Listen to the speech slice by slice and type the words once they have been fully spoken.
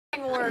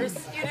Worse.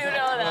 You do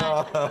know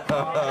that.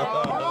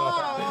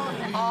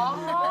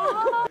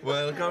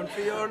 Welcome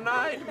to your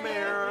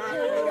nightmare.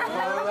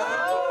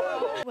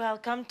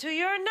 Welcome to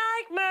your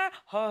nightmare.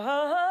 Ha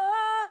ha ha.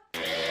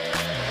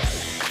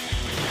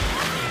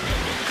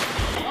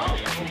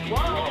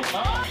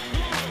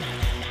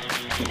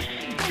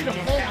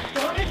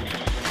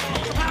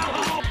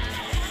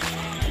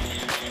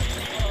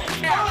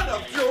 Son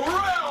of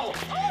Jarrell!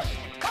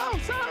 Oh,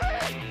 sorry!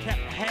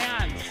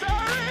 Hands!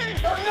 Sorry!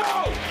 Oh,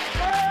 no!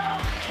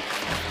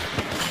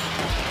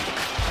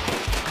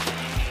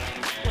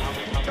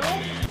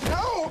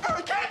 No!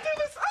 I can't do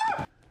this!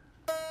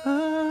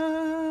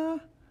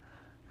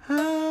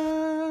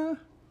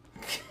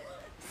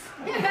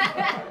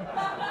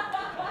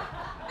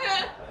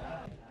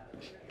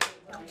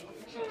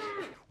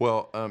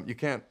 Well, you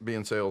can't be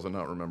in sales and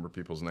not remember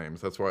people's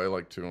names. That's why I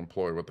like to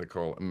employ what they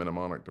call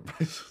mnemonic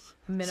devices.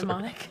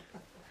 Mnemonic.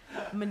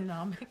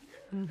 Mnemonic.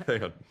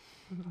 Hang on.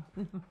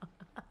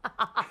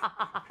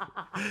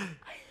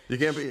 You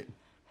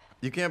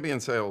can't be in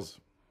sales.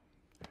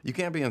 You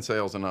can't be in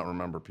sales and not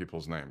remember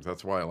people's names.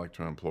 That's why I like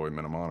to employ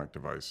mnemonic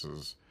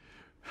devices.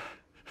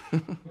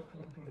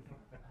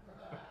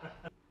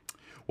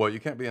 Well, you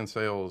can't be in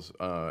sales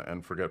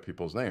and forget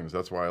people's names.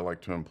 That's why I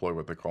like to employ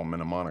what they call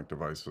mnemonic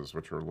devices,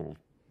 which are little.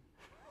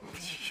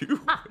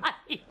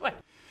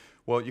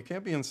 Well, you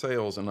can't be in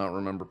sales and not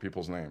remember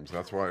people's names.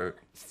 That's why. I'm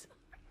so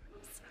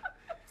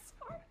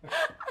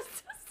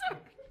sorry.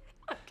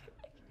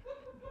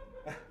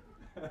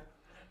 Okay.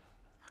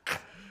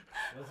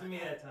 Wasn't me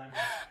that time.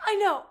 I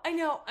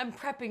know. I'm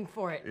prepping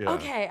for it. Yeah.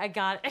 Okay, I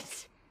got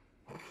it.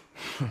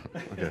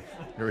 Okay,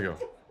 here we go.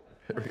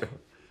 Here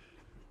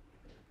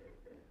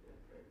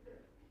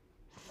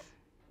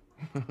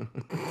we go.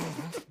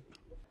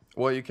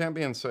 Well, you can't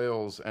be in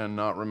sales and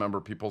not remember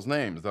people's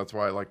names. That's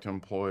why I like to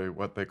employ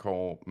what they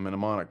call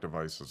mnemonic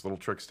devices, little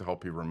tricks to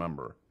help you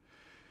remember.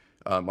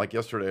 Like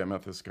yesterday, I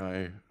met this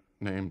guy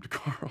named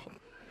Carl.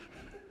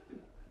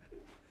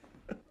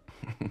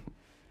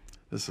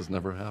 This has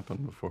never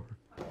happened before.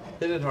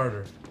 Hit it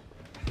harder.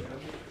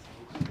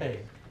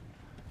 Hey.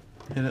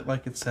 Hit it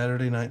like it's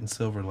Saturday night in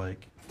Silver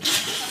Lake.